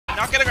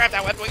I'm gonna grab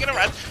that one. We're gonna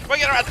run. We're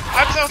gonna run.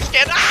 I'm so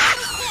scared.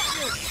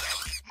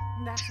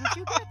 That's what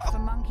you get for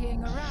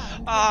monkeying around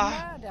with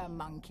murder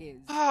monkeys.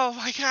 Oh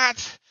my god.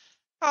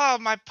 Oh,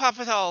 my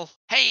puppet hole.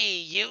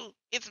 Hey, you.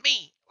 It's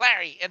me,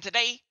 Larry, and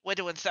today we're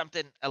doing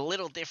something a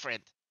little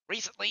different.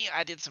 Recently,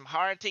 I did some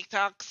horror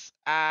TikToks,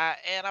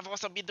 and I've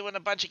also been doing a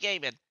bunch of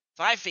gaming.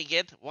 So I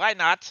figured, why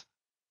not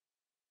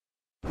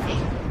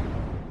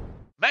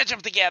merge them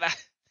together?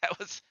 That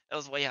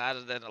was way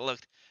harder than it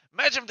looked.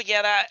 Merge them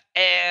together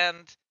and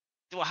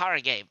do a horror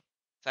game.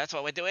 So that's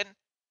what we're doing.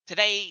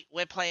 Today,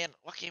 we're playing...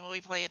 What game are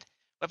we playing?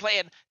 We're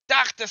playing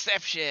Dark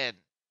Deception.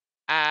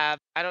 I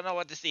don't know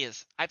what this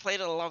is. I played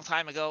it a long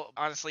time ago.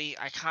 Honestly,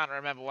 I can't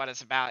remember what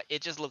it's about.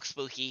 It just looks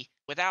spooky.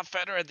 Without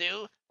further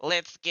ado,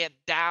 let's get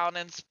down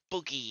and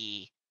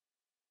spooky.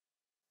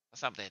 Or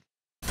something.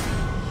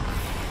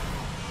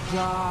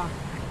 Dark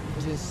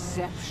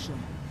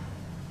Deception.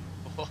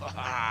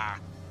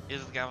 This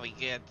is gonna be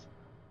good.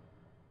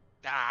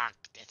 Dark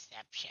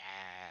Deception.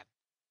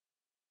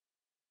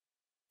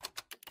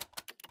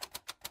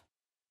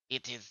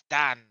 It is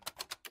done.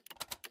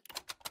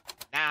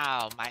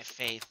 Now my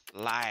faith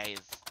lies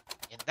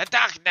in the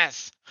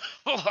darkness.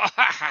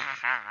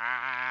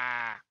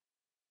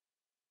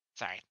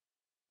 Sorry,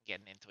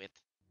 getting into it.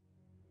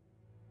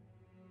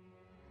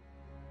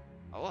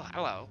 Oh,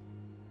 hello.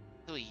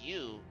 Who are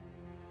you,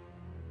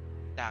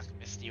 dark,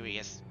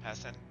 mysterious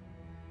person?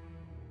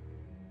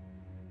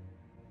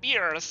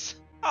 Beers.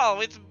 Oh,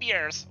 it's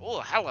Beers.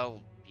 Oh,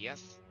 hello,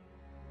 Beers.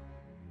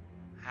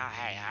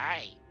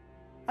 Hi.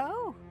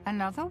 Oh,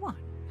 another one.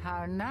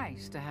 How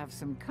nice to have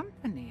some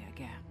company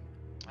again.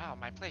 Oh,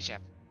 my pleasure.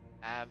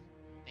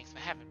 Thanks for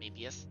having me,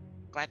 Beers.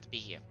 Glad to be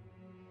here.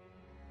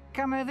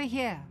 Come over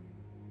here.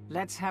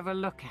 Let's have a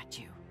look at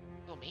you.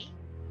 Oh, me?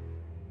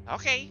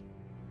 Okay.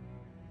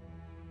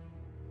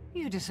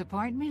 You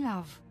disappoint me,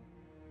 love.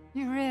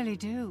 You really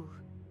do.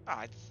 Oh,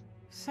 it's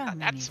So not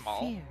many that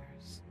small.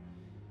 fears.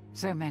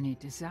 So many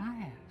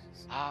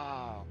desires.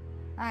 Oh,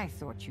 I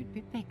thought you'd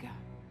be bigger.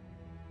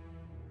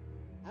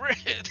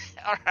 rude.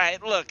 All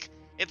right, look,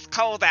 it's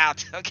cold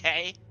out.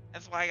 Okay,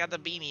 that's why I got the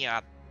beanie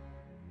on.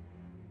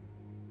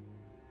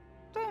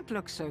 Don't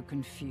look so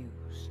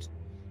confused.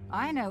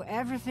 I know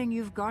everything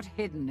you've got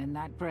hidden in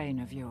that brain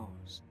of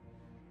yours.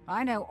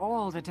 I know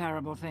all the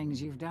terrible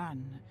things you've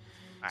done.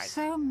 Right.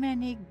 So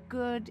many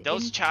good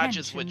Those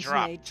charges were intentions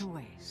laid dropped. to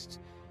waste.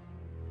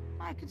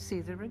 I could see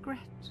the regret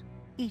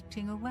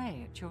eating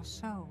away at your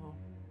soul.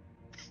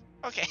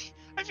 Okay,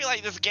 I feel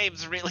like this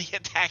game's really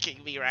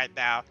attacking me right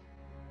now.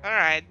 All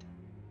right,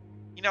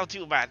 you know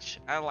too much.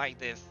 I don't like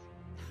this.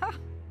 Ha!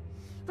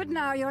 But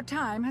now your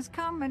time has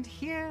come, and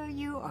here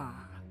you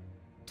are,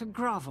 to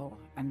grovel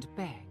and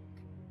beg.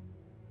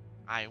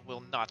 I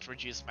will not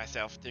reduce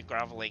myself to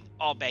groveling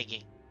or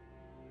begging.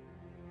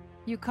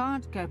 You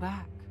can't go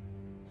back.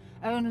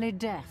 Only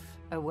death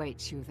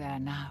awaits you there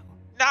now.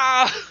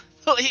 No,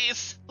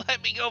 please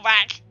let me go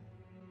back.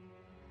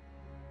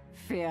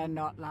 Fear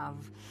not,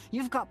 love.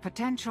 You've got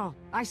potential.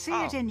 I see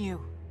it Oh. in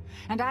you.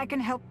 And I can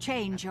help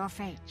change your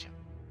fate.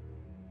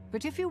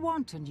 But if you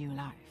want a new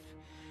life,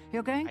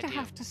 you're going I to do.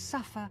 have to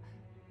suffer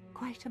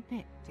quite a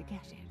bit to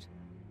get it.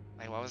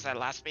 Wait, what was that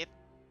last bit?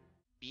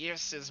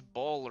 Bierce's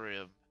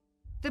ballroom.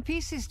 The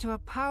pieces to a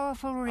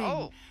powerful ring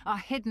Oh. are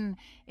hidden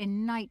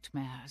in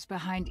nightmares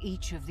behind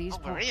each of these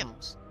Oh, we're in.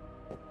 portals.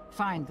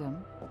 Find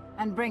them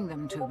and bring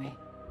them to me,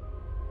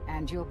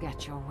 and you'll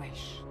get your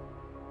wish.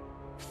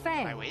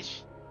 Fail, My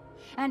wish?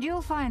 and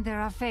you'll find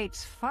there are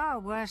fates far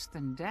worse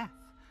than death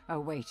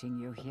awaiting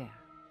you here.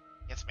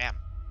 Yes, ma'am.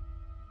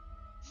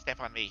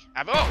 Step on me.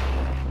 Oh!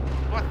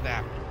 What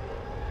the?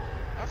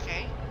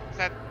 Okay.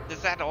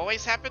 Does that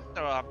always happen,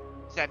 or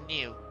is that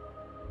new?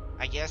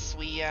 I guess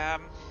we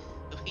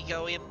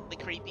go in the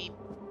creepy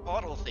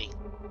portal thing.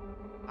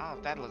 Oh,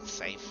 that looks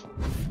safe.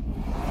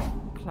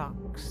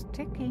 Clock's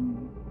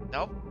ticking.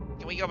 Nope.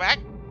 Can we go back?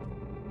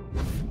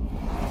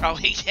 Oh,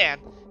 we can.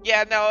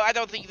 Yeah, no, I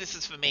don't think this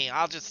is for me.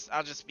 I'll just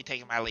be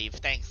taking my leave.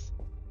 Thanks.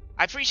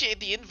 I appreciate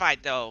the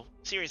invite, though.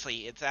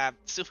 Seriously, it's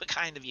super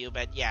kind of you,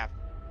 but yeah,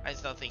 I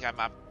just don't think I'm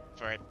up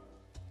for it.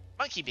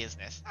 Monkey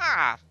business.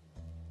 I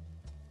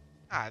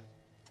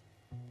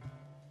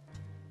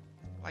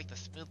like the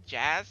smooth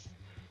jazz.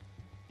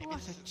 Maybe What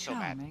this a isn't so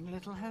bad. charming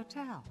little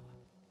hotel.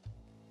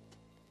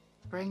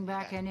 Bring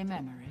back any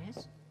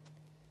memories?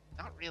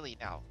 Not really,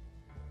 no.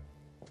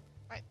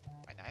 Quite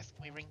nice.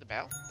 Can we ring the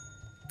bell?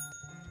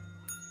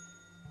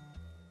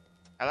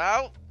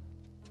 Hello?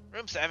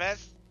 Room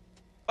service?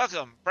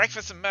 Welcome.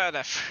 Breakfast and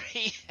murder.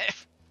 Free.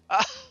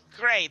 Oh,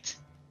 great.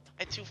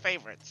 My two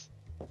favorites.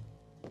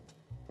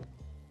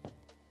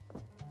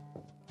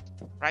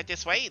 Right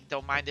this way?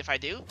 Don't mind if I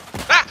do.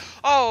 Ah!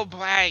 Oh,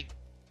 my.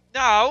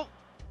 No.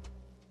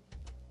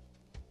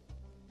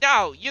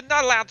 No, you're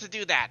not allowed to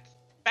do that.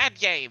 Bad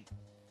game.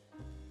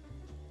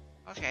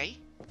 Okay.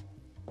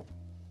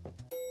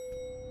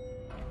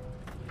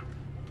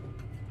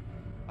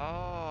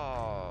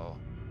 Oh.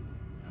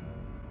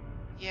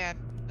 Yeah,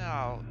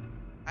 no.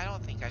 I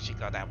don't think I should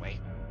go that way.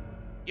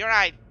 You're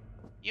right.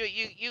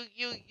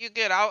 You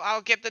good.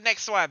 I'll get the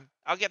next one.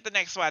 I'll get the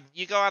next one.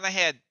 You go on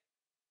ahead.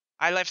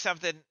 I left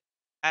something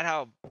at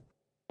home.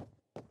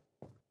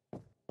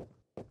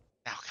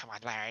 Now, come on,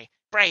 Larry.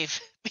 Brave.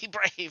 Be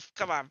brave.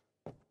 Come on.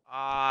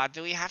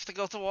 Do we have to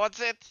go towards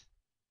it?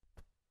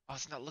 Oh,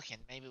 it's not looking.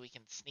 Maybe we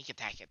can sneak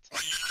attack it.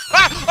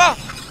 Ah! Oh!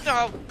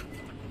 No!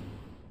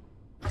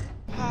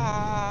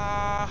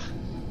 Ah!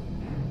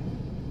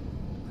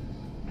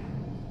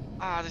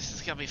 Oh, this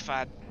is gonna be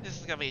fun. This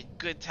is gonna be a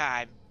good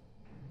time.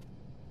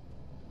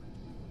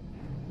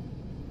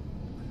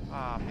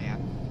 Oh, man.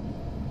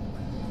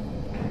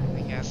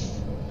 I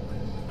guess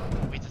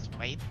we just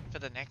wait for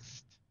the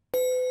next...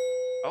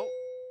 Oh.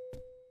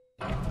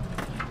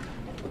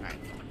 Alright,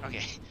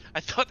 okay. I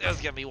thought there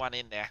was gonna be one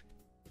in there.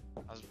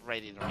 I was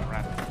ready to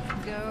run.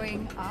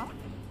 Going up?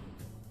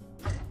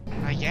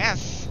 I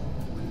guess.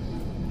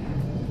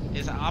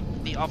 Is up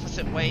the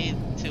opposite way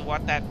to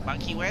what that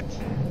monkey went?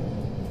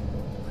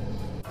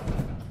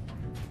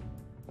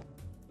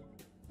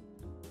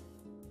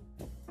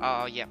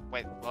 Oh, yeah,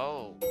 wait,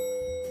 whoa.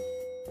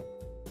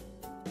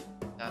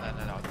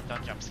 No,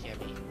 don't jump scare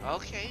me.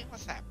 Okay,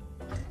 what's that?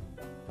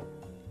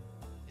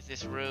 Is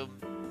this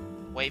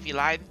room wavy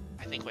line?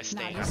 I think we're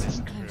staying on this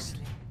room.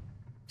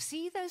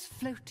 See those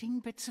floating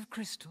bits of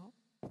crystal?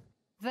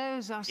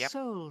 Those are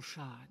soul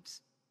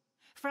shards.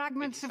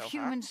 Fragments of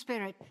human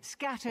spirit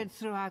scattered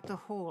throughout the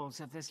halls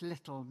of this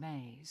little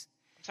maze.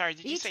 I'm sorry,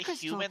 did you say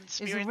human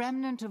spirit? Is a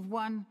remnant of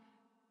one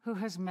who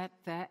has met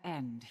their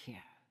end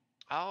here.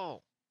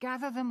 Oh.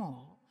 Gather them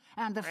all,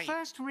 and the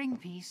first ring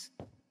piece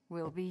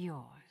will be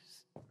yours.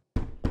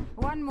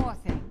 One more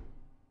thing.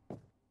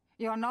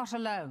 You're not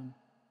alone.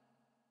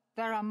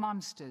 There are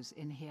monsters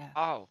in here.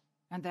 Oh.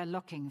 And they're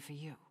looking for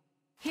you.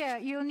 Here,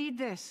 you'll need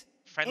this.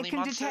 Friendly it can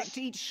monsters? detect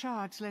each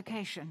shard's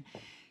location.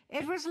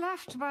 It was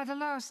left by the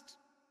last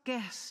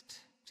guest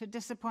to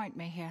disappoint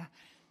me here.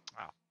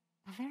 Oh.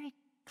 A very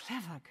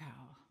clever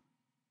girl.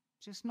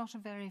 Just not a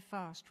very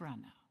fast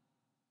runner.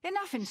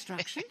 Enough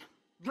instruction.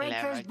 Break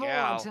those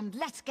boards and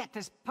let's get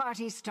this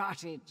party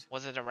started.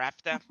 Was it a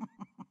raptor?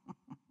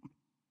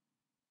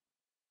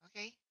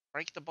 Okay,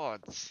 break the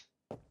boards.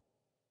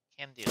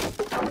 Can do.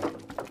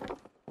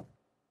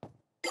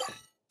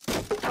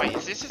 Wait,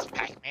 is this just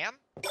Pacman?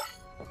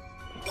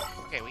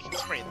 Okay, we can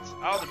sprint.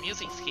 Oh, the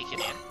music's kicking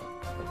in.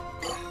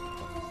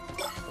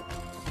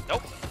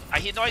 Nope. I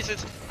hear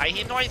noises. I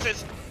hear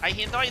noises. I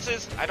hear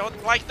noises. I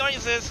don't like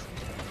noises.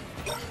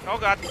 Oh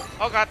god.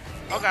 Oh god.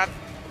 Oh god.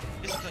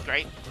 This isn't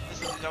great.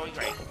 This isn't going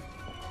great.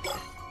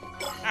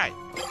 Alright,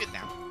 we're good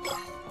now.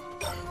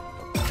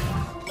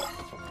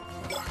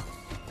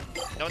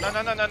 No.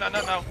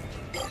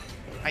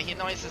 I hear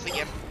noises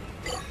again.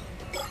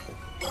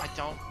 I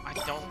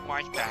don't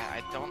like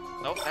that.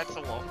 Nope, that's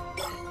a wolf.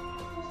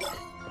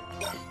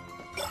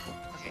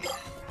 Okay,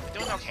 we're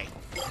doing okay.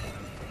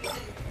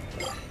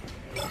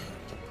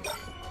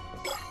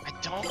 I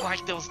don't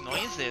like those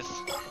noises.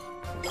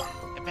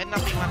 It better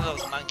not be one of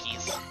those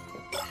monkeys.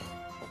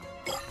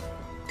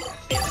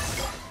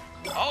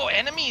 Oh,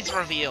 enemies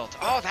revealed.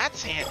 Oh,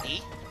 that's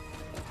handy.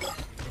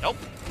 Nope,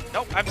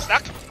 I'm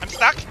stuck.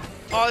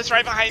 Oh, it's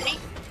right behind me.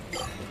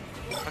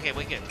 Okay,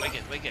 we're good.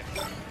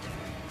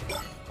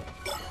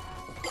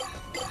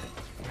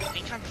 I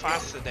think I'm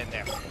faster than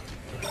them.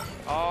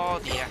 Oh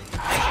dear.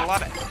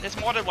 There's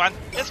more than one.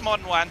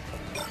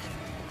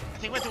 I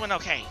think we're doing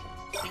okay.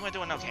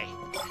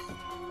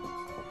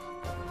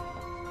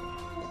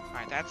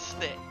 Alright, that's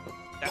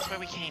where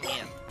we came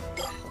in.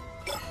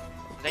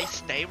 Do they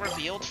stay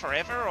revealed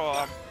forever,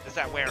 or does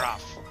that wear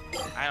off?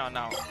 I don't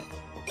know.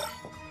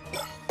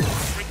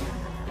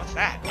 What's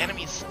that?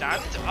 Enemy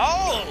stunned?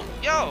 Oh!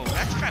 Yo,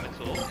 that's kind of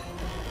cool.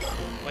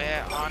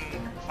 We're on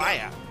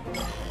fire,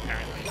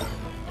 apparently.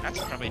 That's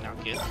probably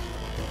not good.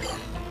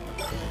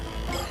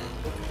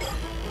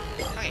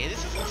 Okay,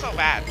 this isn't so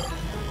bad.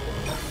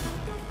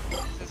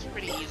 This is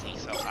pretty easy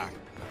so far.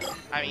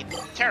 I mean,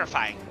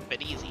 terrifying,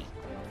 but easy.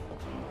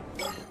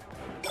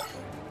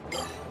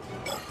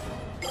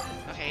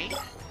 Okay,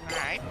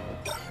 alright.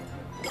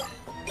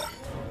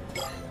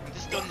 I'm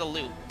just doing the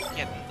loop,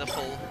 getting the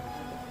full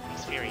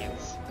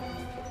experience.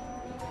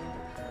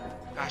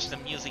 Gosh, the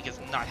music is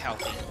not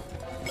healthy.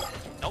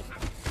 Nope.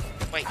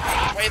 Wait,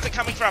 which way is it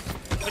coming from?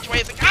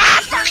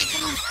 Ah!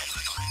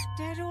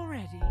 Dead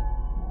already?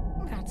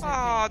 That's okay.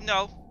 Oh,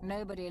 no.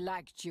 Nobody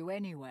liked you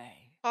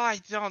anyway. Oh,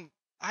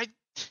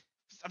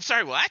 I'm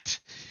sorry, what?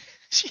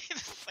 She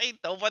didn't say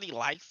nobody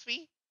likes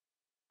me?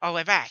 Oh,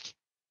 we're back.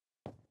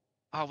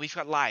 Oh, we've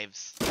got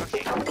lives.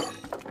 Okay.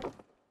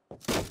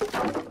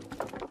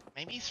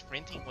 Maybe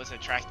sprinting was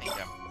attracting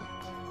them.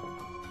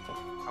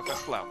 I'll go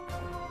slow.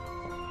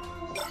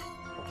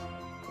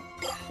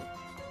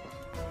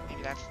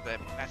 Maybe that's the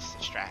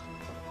strat.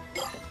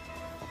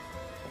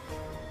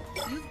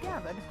 You've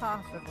gathered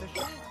half of the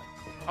shard.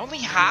 Only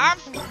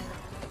half?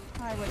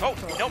 Oh, nope.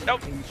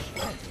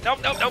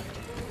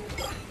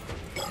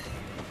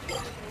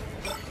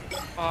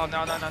 Oh,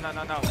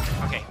 no.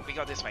 Okay, we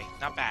go this way.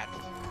 Not bad.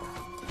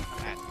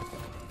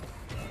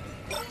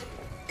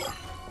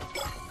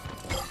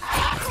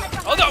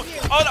 Oh no!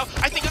 Oh no!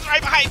 I think it's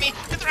right behind me!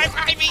 It's right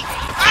behind me!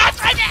 Ah,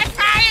 it's right behind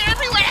me!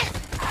 Everywhere!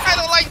 I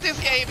don't like this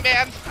game,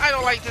 man! I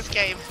don't like this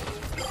game.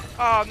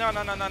 Oh, no,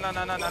 no, no, no, no,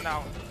 no, no, no,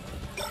 no.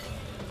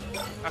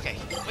 Okay,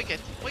 we're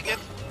good. We're good.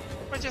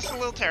 We're just a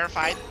little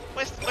terrified.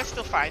 We're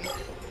still fine.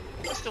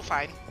 We're still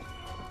fine.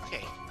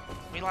 Okay,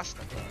 we lost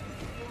them.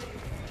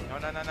 No,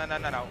 no, no, no, no,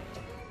 no, no.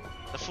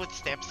 The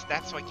footsteps,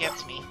 that's what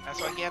gets me.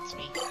 That's what gets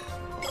me.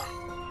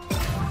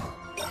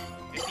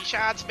 50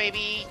 shots,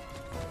 baby!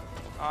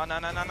 Oh, no,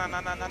 no, no, no,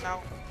 no, no, no,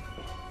 no.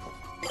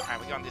 Alright,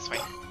 we're going this way.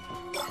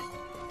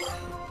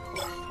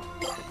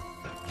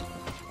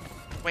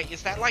 Wait,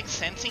 is that like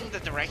sensing the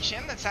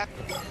direction? Is that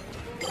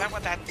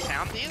what that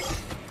sound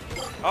is?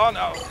 Oh,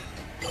 no.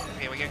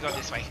 Okay, we're gonna go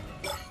this way.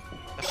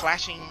 The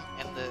flashing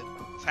and the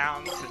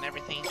sounds and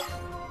everything,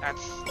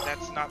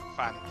 that's not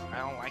fun. I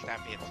don't like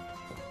that bit.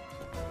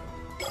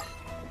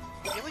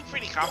 I'm feeling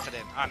pretty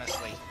confident,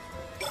 honestly.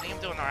 I think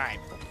I'm doing alright.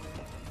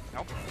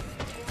 Nope.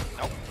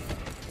 Nope.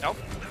 Nope.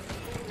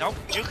 Nope.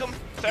 Juke him.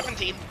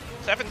 17.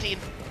 17.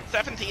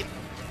 17.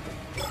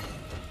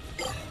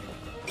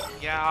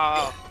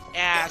 Yo.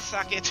 Yeah,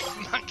 suck it,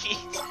 monkeys.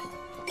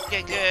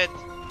 Get good.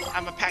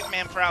 I'm a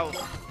Pacman pro.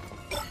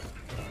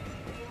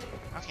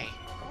 Okay.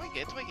 We're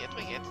good. We're good.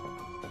 We're good.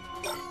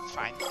 It's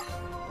fine.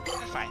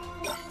 It's fine.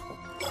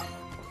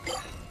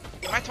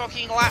 Am I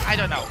talking a lot? I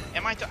don't know.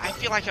 I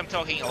feel like I'm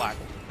talking a lot.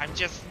 I'm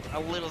just a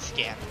little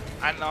scared.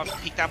 I don't know if you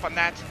picked up on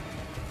that.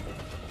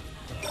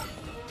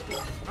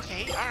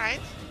 Okay,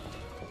 alright.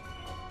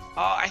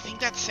 Oh, I think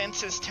that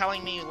sense is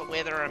telling me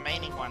where the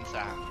remaining ones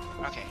are.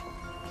 Okay.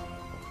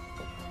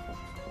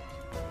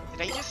 Did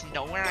they just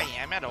know where I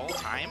am at all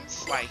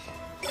times? Like,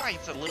 I feel like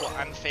it's a little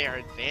unfair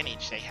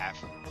advantage they have.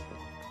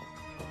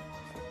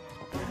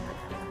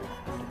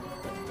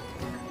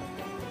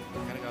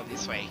 Gotta go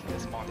this way.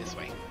 There's more this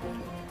way.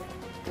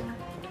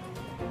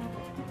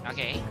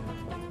 Okay.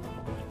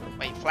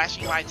 Wait,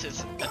 flashing lights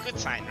is a good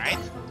sign, right?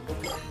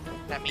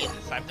 That means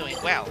I'm doing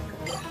well.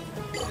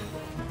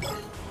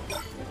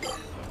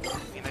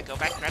 I'm gonna go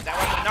back, grab that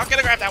one. We're not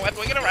gonna grab that one.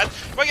 We're gonna run.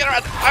 We're gonna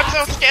run. I'm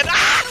so scared.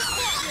 Ah!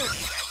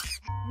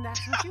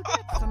 That's what you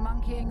get for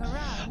monkeying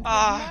around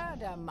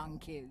with murder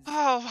monkeys.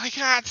 Oh my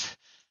god.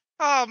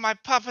 Oh, my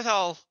puppet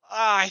hole. Oh,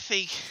 I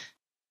think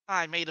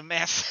I made a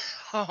mess.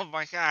 Oh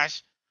my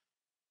gosh.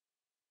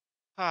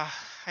 Oh,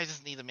 I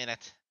just need a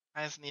minute.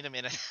 I just need a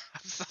minute.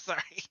 I'm so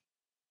sorry.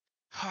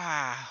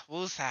 Ah,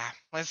 woosah.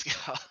 Let's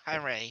go.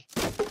 I'm ready.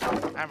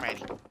 I'm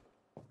ready.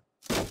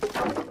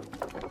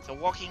 So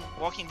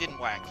walking didn't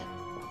work.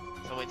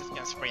 So we're just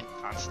gonna sprint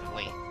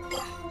constantly.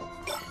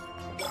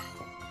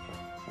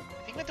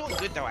 I think we're doing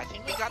good though. I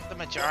think we got the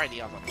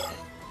majority of them.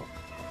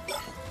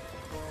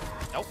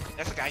 Nope,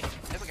 there's a guy.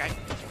 There's a guy.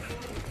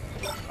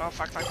 Oh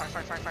fuck, fuck, fuck,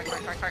 fuck, fuck, fuck,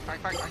 fuck, fuck, fuck,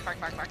 fuck, fuck, fuck,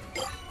 fuck, fuck.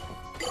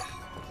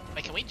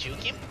 Wait, can we juke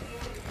him?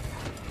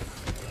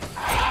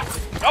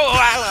 Oh,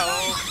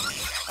 hello!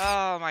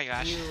 Oh my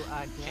gosh.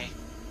 Okay.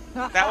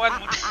 That one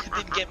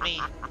didn't get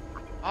me.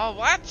 Oh,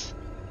 what?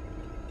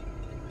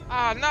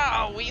 Oh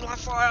no, we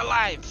lost all our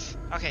lives.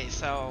 Okay,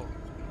 so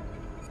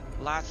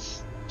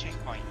last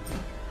checkpoint.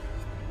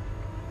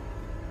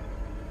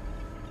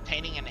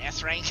 Obtaining an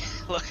S rank.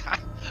 Look,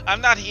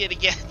 I'm not here to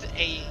get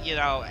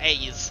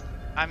A's.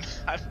 I'm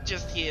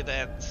just here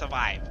to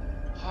survive.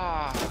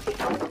 Oh,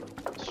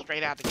 okay.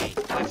 Straight out the gate.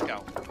 Let's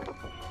go.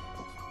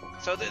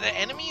 So do the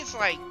enemies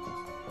like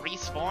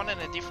respawn in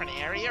a different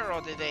area,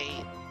 or do they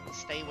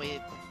stay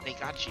where they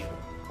got you?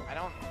 I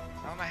don't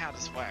know how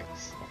this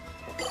works.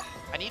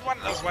 I need one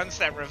of those ones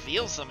that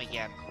reveals them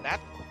again. That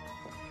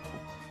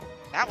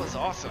was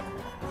awesome.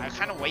 I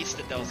kind of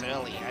wasted those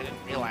early. I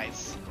didn't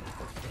realize.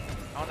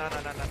 Oh no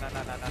no no no no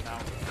no no no no.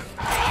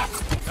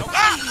 No.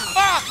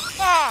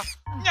 Ah!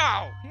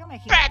 No! You're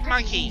making Bad it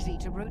monkey! easy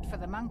to root for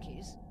the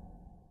monkeys.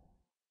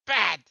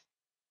 Bad!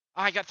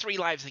 Oh, I got 3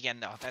 lives again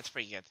though. That's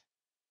pretty good.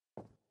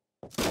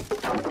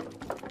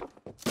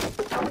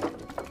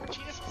 Did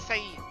you just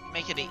say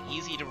make it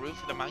easy to root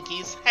for the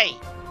monkeys? Hey!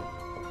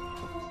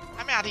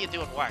 I'm out here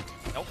doing work.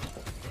 Nope.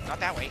 Not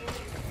that way.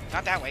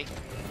 Not that way.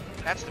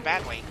 That's the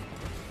bad way.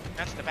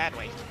 That's the bad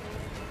way.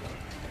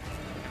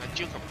 I'm gonna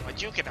juke him. We're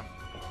juking him.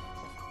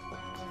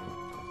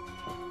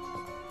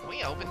 Can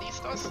we open these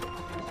doors?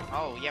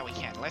 Oh, yeah, we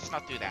can. Let's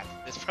not do that.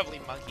 There's probably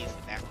monkeys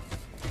in there.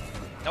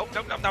 Nope,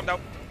 nope, nope, nope,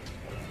 nope.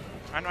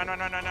 Run, run, run,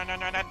 run, run, run, run,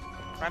 run, run.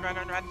 Run, run,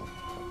 run, run.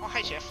 Oh,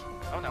 hi, Chef.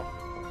 Oh, no.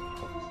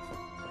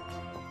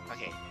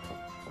 Okay.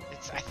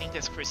 I think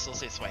there's crystals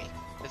this way.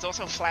 There's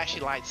also flashy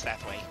lights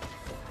that way.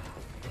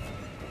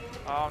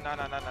 Oh, no,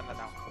 no, no, no, no,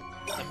 no.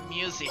 The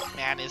music,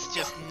 man, is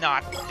just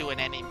not doing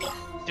me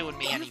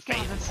any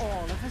favors.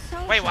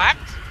 Wait, what?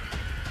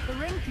 The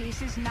ring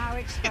piece is now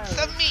exposed. It's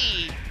a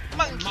me,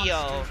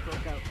 Monkey-O.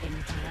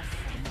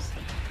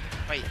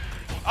 Wait.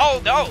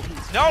 Oh, no.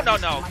 No, no,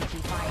 no.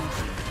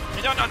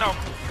 No, no, no.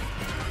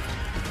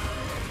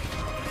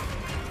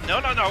 No,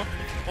 no, no.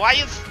 Why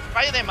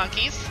are they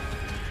monkeys?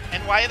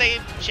 And why are they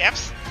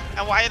chefs?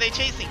 And why are they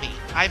chasing me?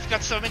 I've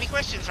got so many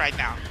questions right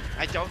now.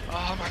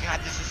 Oh my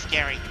god, this is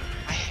scary.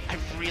 I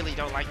really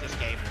don't like this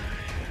game.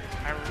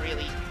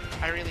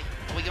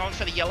 Are we going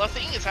for the yellow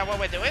thing? Is that what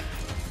we're doing?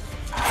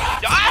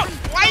 Oh!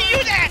 Why are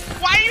you there?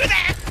 Why are you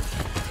there?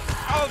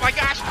 Oh my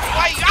gosh!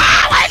 Why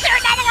is there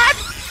another one?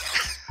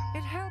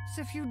 It helps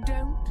if you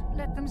don't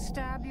let them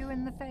stab you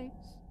in the face.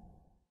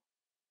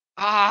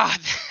 Ah,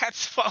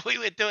 that's what we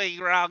were doing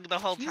wrong the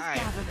whole You've time.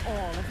 gathered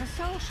all of the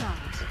soul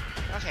shards.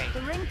 Okay.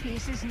 The ring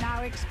piece is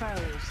now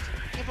exposed.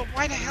 Yeah, but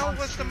why the hell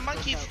was the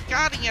monkey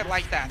guarding it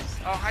like that?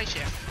 Oh, hi,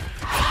 Chef.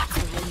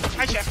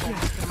 Hi, Chef.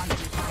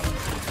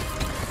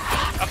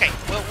 Okay,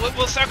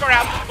 we'll circle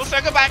around. We'll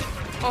circle back.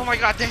 Oh my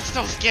god, they're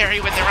so scary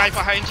when they're right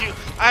behind you.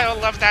 I don't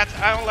love that.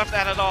 I don't love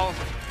that at all.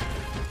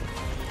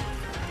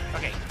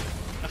 Okay.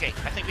 Okay,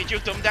 I think we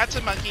juked them. That's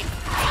a monkey.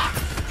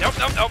 Nope,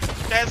 nope, nope.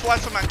 There's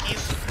lots of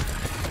monkeys.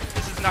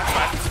 This is not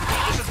fun.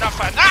 This is not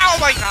fun. Oh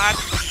my god!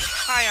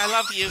 Hi, I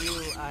love you.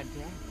 You are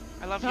dead.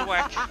 I love your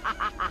work.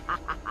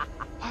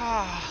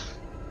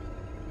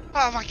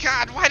 Oh my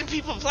god, why do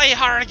people play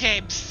horror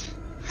games?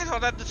 I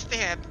don't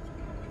understand.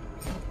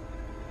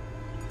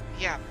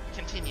 Yeah,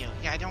 continue.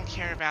 Yeah, I don't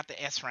care about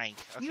the S rank,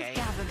 okay? You've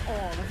gathered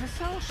all of the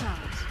soul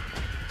shards.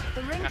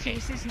 The ring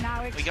piece is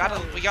now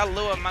exposed. We gotta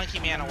lure Monkey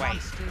Man away.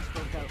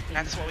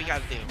 That's what we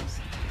gotta do.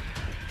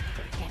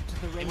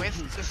 Where's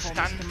the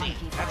stun thing?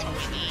 That's what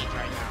we need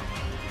right now.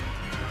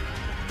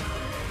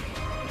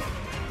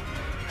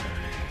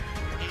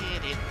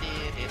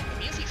 The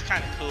music's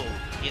kind of cool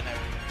in a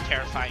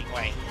terrifying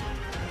way.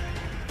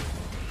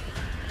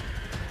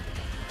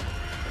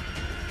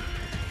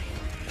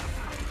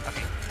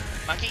 Okay,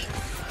 monkey.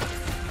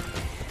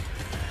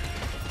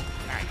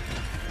 Alright.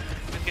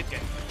 Good.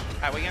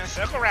 Alright, we're gonna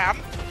circle around.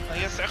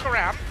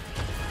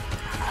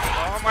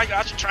 Oh my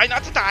gosh, try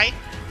not to die.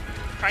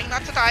 Trying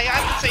not to die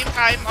at the same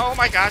time. Oh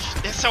my gosh,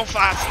 they're so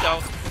fast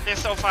though. They're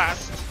so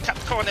fast. Cut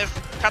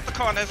the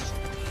corners.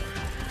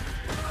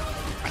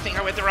 I think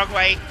I went the wrong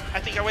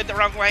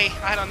way.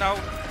 I don't know.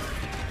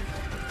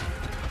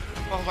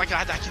 Oh my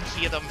god, I can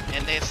hear them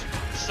and they're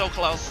so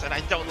close and I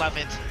don't love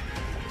it.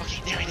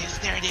 Okay, there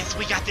it is.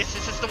 We got this.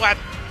 This is the one.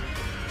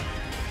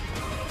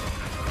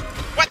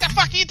 What the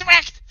fuck,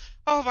 interact?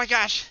 Oh my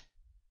gosh.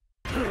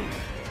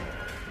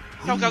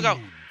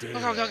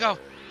 Go.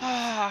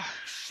 Ah.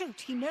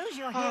 Shoot, he knows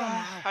you're here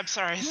now. I'm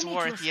sorry, I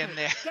swore at the end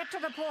there. Get to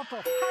the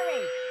portal,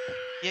 hurry!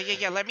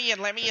 Yeah, let me in.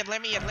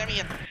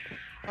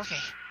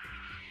 Okay.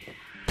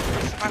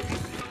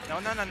 No.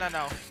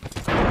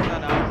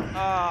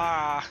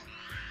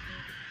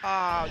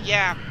 Oh,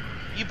 yeah.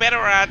 You better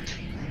run.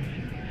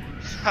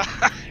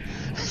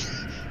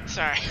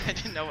 Sorry, I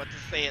didn't know what to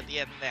say at the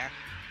end there.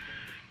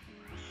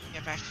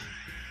 Get back.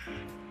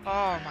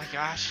 Oh my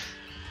gosh.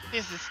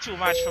 This is too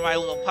much for my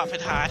little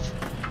puppet heart.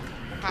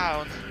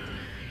 Pound.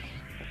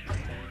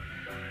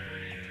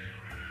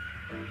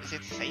 Is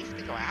it safe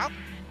to go out?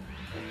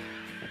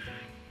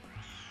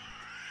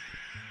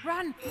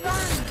 Run!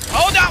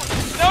 Oh no!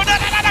 No!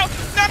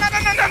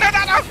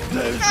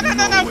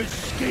 No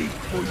escape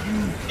for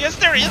you. Yes,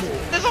 there is.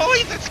 There's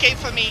always escape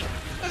for me.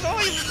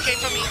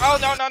 Oh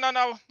no!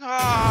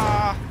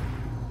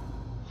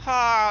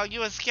 Oh,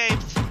 you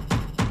escaped.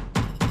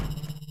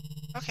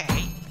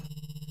 Okay.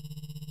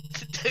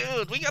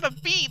 Dude, we got a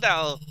B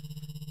though.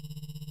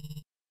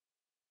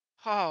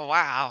 Oh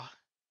wow.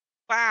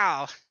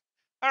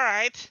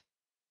 Alright.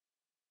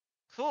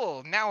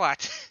 Cool, now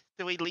what?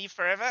 Do we leave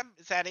forever?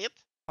 Is that it?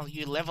 Oh,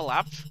 you level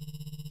up?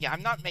 Yeah,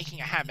 I'm not making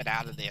a habit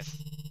out of this.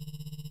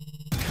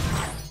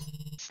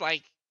 It's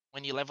like,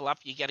 when you level up,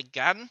 you get a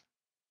gun?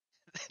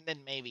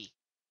 Then maybe.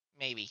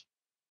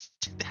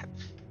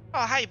 Oh,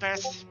 hi,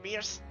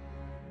 Beers.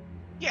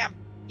 Yeah,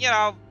 you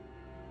know,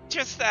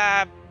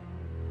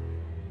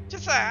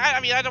 I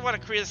mean, I don't want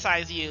to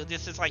criticize you.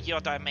 This is like your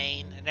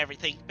domain and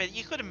everything, but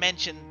you could have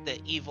mentioned the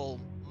evil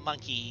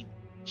monkey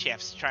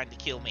chefs trying to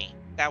kill me.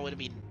 That would have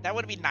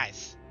been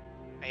nice.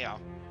 You know.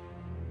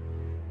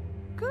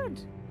 Good.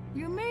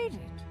 You made it.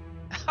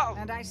 Oh.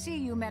 And I see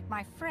you met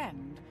my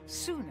friend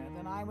sooner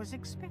than I was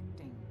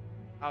expecting.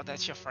 Oh,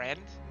 that's your friend?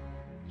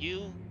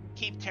 You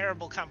keep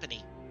terrible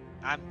company.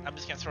 I'm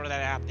just gonna throw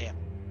that out there.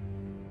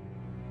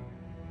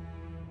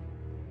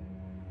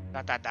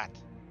 Dot.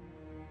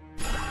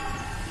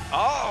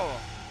 Oh!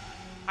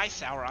 Hi,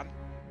 Sauron.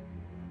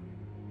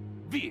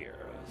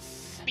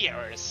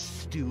 Beers.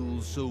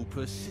 Still so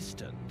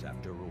persistent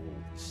after all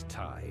this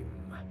time.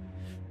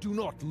 Do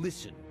not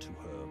listen to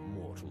her,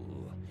 mortal.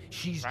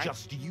 She's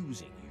just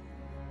using you.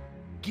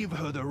 Give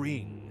her the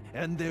ring,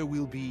 and there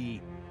will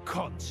be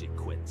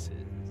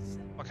consequences.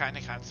 What kind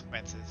of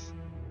consequences?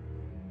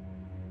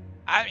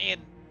 I mean,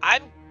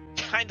 I'm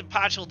kind of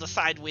partial to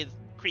side with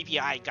Creepy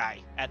Eye Guy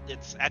at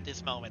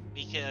this moment,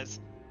 because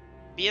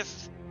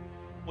Beers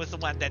was the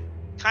one that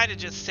kind of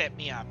just set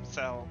me up,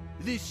 so...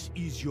 This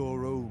is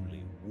your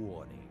only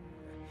warning.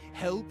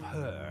 Help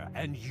her,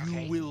 and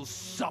you will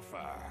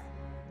suffer.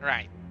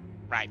 Right.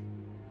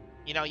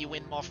 You know, you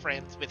win more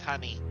friends with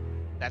honey.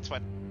 That's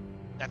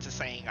a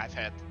saying I've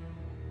heard.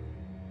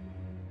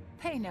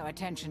 Pay no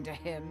attention to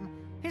him.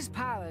 His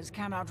powers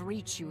cannot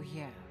reach you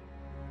here.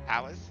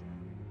 Powers?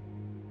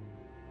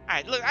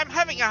 Alright, look, I'm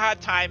having a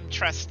hard time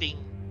trusting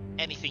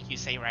anything you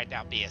say right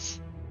now, Beers.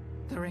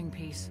 The ring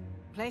piece.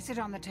 Place it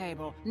on the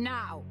table,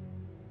 now!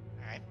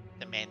 Alright,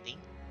 demanding.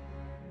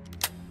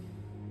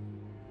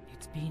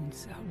 It's been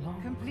so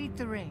long. Complete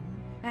the ring,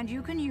 and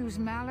you can use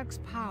Malak's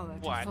power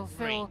to One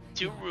fulfill ring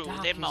to your rule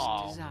darkest them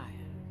all.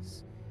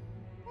 desires.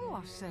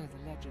 Or so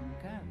the legend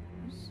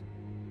goes.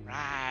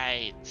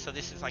 Right, so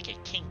this is like a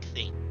kink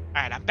thing.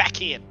 Alright, I'm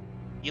back in.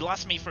 You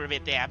lost me for a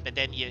bit there, but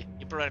then you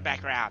brought it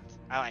back around.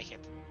 I like it.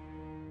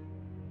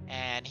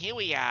 And here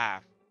we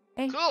are.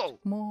 8 Cool.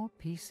 more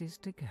pieces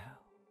to go.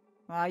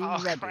 Are you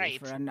Oh, ready great.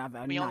 for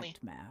another We only-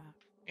 nightmare?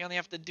 We only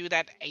have to do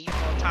that 8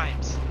 more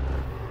times.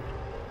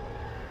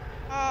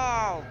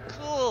 Oh,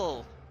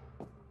 cool.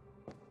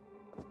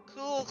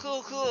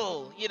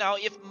 Cool. You know,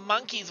 if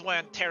monkeys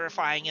weren't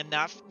terrifying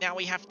enough, now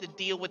we have to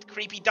deal with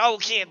creepy doll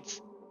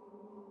kids.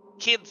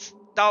 Kids,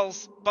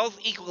 dolls, both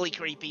equally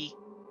creepy.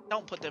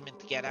 Don't put them in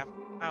together.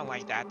 I don't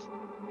like that.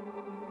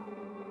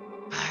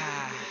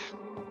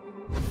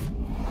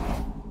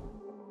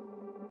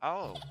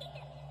 Oh.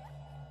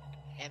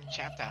 End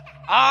chapter.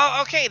 Oh,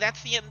 okay,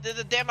 that's the end of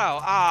the demo.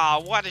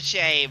 Ah, what a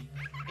shame.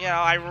 You know,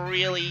 I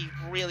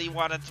really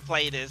wanted to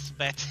play this,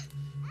 but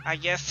I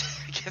guess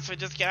we're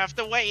just gonna have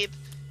to wait.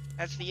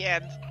 That's the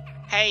end.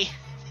 Hey,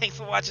 thanks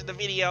for watching the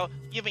video.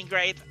 You've been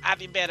great. I've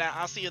been better.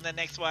 I'll see you in the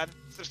next one.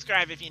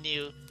 Subscribe if you're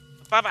new.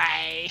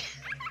 Bye-bye.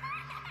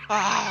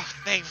 Oh,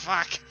 thank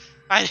fuck.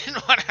 I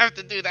didn't want to have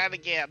to do that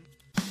again.